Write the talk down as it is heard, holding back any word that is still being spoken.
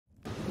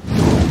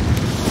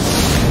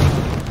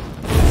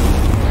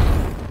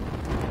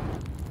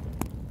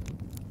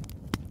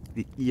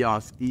the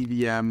EOS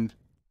EVM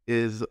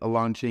is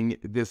launching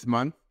this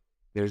month.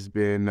 There's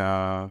been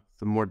some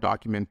more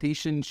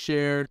documentation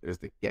shared. There's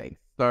the getting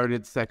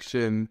started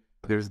section.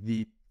 There's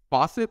the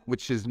Faucet,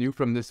 which is new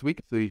from this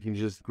week. So you can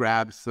just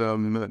grab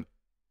some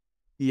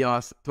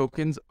EOS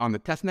tokens on the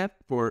Testnet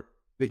for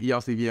the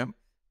EOS EVM.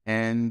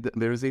 And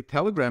there's a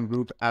Telegram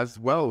group as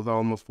well with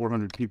almost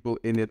 400 people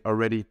in it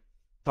already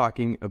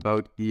talking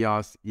about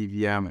EOS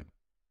EVM.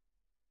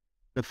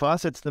 The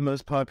Faucet's the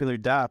most popular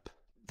dApp.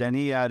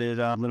 Denny added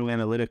a little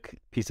analytic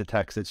piece of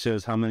text that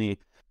shows how many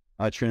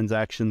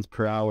transactions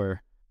per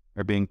hour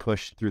are being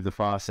pushed through the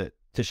Faucet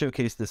to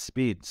showcase the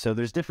speed. So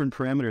there's different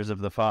parameters of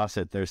the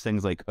Faucet. There's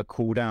things like a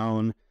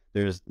cooldown.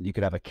 You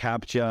could have a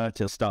CAPTCHA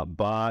to stop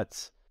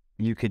bots.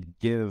 You could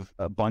give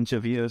a bunch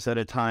of EOS at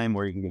a time,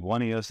 or you can give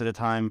one EOS at a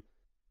time.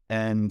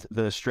 And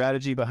the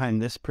strategy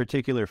behind this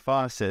particular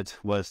Faucet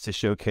was to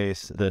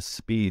showcase the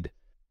speed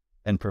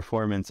and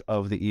performance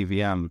of the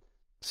EVM.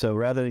 So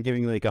rather than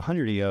giving like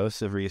 100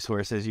 EOS of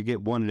resources, you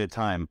get one at a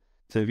time.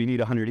 So if you need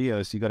 100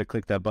 EOS, you got to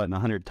click that button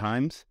 100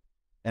 times.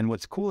 And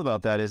what's cool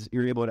about that is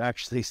you're able to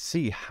actually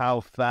see how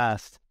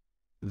fast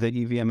the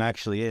EVM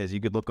actually is.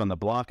 You could look on the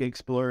block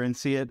explorer and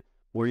see it,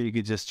 or you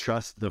could just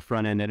trust the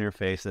front end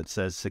interface that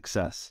says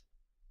success.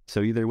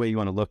 So either way you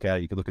want to look at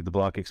it, you could look at the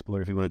block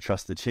explorer if you want to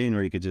trust the chain,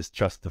 or you could just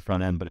trust the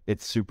front end, but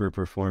it's super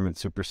performant,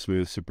 super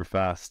smooth, super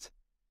fast.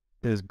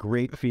 There's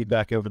great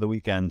feedback over the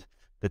weekend.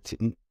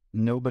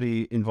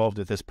 Nobody involved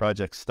with this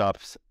project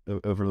stops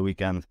over the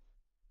weekend.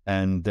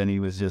 And then he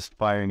was just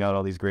firing out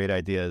all these great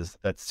ideas.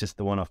 That's just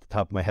the one off the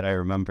top of my head I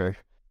remember.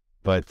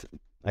 But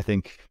I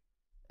think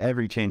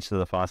every change to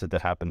the Faucet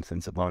that happened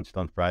since it launched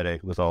on Friday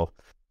was all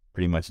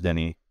pretty much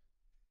Denny.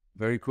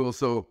 Very cool.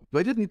 So do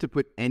I just need to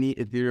put any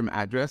Ethereum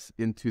address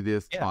into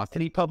this Faucet?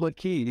 Any public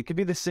key. It could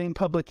be the same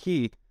public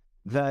key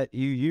that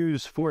you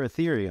use for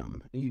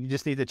Ethereum. You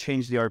just need to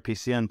change the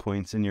RPC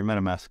endpoints in your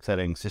MetaMask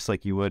settings, just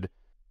like you would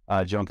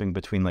jumping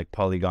between like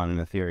Polygon and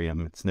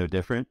Ethereum. It's no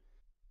different.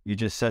 You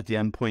just set the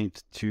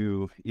endpoint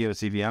to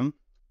EOS EVM.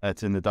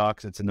 That's in the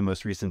docs. It's in the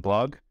most recent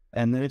blog.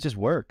 And then it just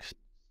works.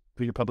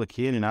 Put your public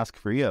key in and ask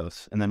for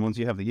EOS. And then once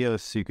you have the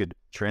EOS, you could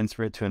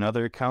transfer it to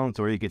another account,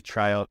 or you could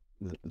try out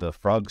the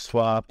frog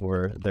swap,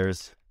 or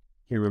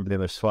remember the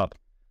other swap.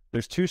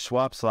 There's 2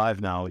 swaps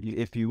live now.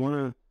 If you want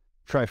to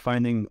try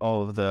finding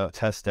all of the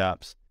test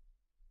apps,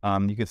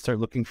 you could start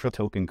looking for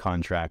token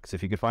contracts.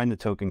 If you could find the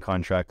token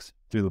contracts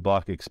through the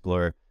block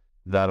explorer,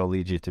 that'll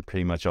lead you to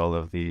pretty much all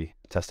of the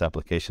test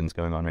applications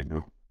going on right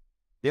now.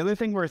 The other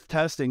thing worth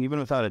testing, even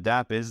without a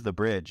dApp, is the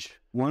bridge.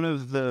 One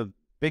of the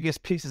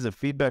biggest pieces of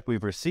feedback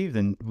we've received,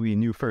 and we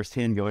knew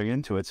firsthand going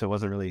into it, so it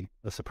wasn't really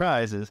a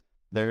surprise, is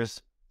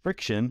there's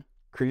friction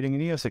creating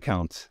an EOS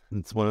account.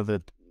 It's one of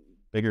the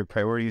bigger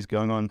priorities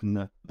going on in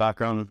the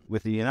background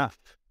with ENF.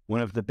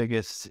 One of the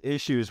biggest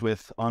issues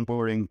with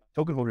onboarding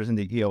token holders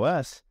into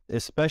EOS,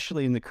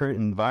 especially in the current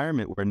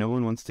environment where no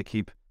one wants to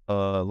keep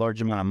a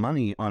large amount of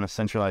money on a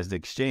centralized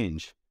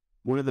exchange.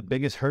 One of the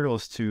biggest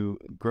hurdles to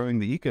growing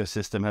the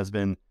ecosystem has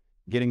been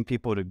getting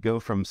people to go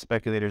from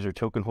speculators or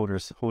token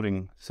holders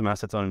holding some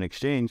assets on an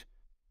exchange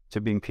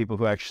to being people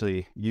who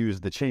actually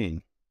use the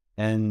chain.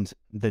 And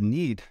the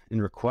need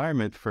and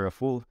requirement for a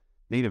full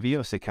native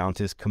EOS account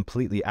is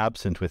completely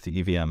absent with the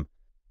EVM.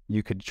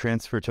 You could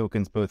transfer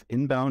tokens both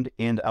inbound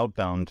and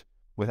outbound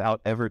without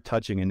ever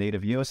touching a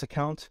native EOS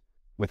account,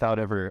 without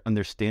ever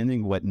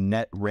understanding what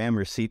net RAM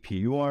or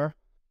CPU are.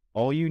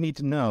 All you need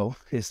to know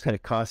is that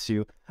it costs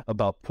you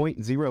about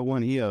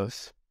 0.01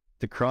 EOS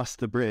to cross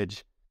the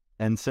bridge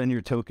and send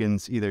your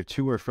tokens either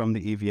to or from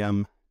the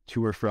EVM,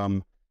 to or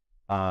from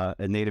a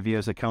native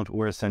EOS account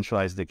or a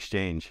centralized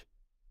exchange.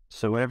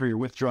 So whenever you're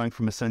withdrawing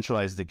from a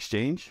centralized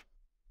exchange,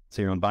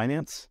 say you're on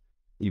Binance,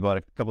 you bought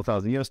a couple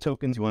thousand EOS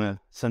tokens, you want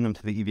to send them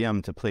to the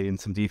EVM to play in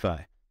some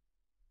DeFi.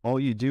 All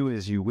you do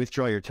is you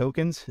withdraw your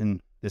tokens,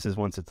 and this is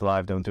once it's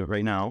live, don't do it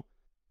right now.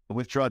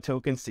 Withdraw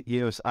tokens to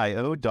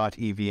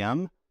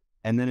eosio.evm.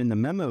 And then in the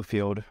memo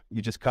field,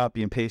 you just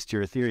copy and paste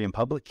your Ethereum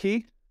public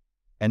key,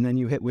 and then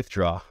you hit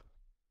withdraw.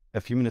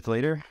 A few minutes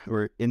later,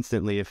 or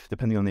instantly,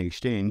 depending on the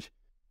exchange,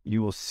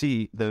 you will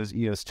see those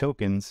EOS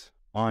tokens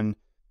on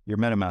your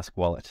MetaMask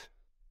wallet.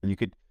 And you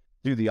could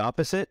do the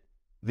opposite.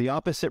 The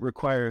opposite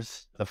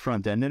requires a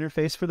front-end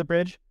interface for the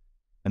bridge,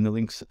 and the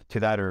links to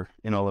that are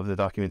in all of the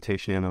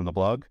documentation and on the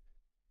blog.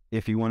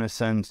 If you want to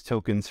send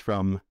tokens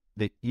from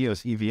the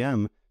EOS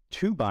EVM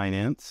to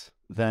Binance,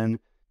 then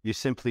you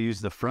simply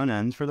use the front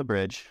end for the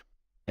bridge,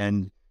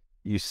 and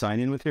you sign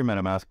in with your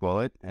MetaMask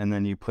wallet, and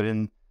then you put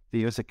in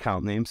the EOS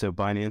account name, so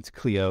Binance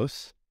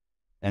Cleos,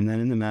 and then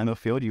in the memo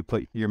field, you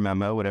put your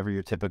memo, whatever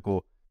your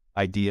typical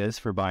ID is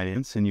for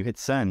Binance, and you hit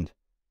send.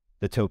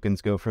 The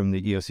tokens go from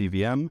the EOS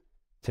EVM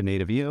to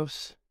native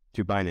EOS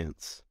to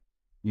Binance.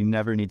 You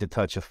never need to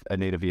touch a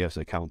native EOS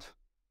account.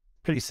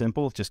 Pretty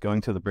simple, just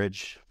going to the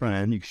bridge front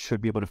end, you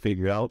should be able to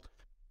figure it out.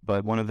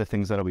 But one of the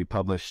things that'll be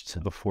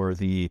published before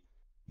the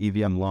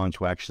EVM launch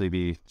will actually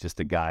be just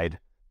a guide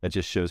that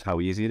just shows how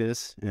easy it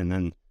is. And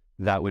then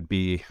that would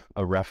be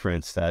a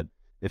reference that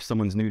if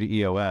someone's new to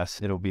EOS,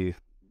 it'll be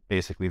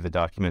basically the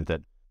document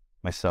that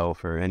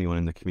myself or anyone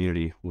in the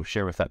community will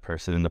share with that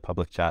person in the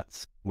public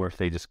chats, or if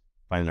they just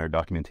find in our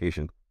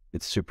documentation.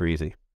 It's super easy.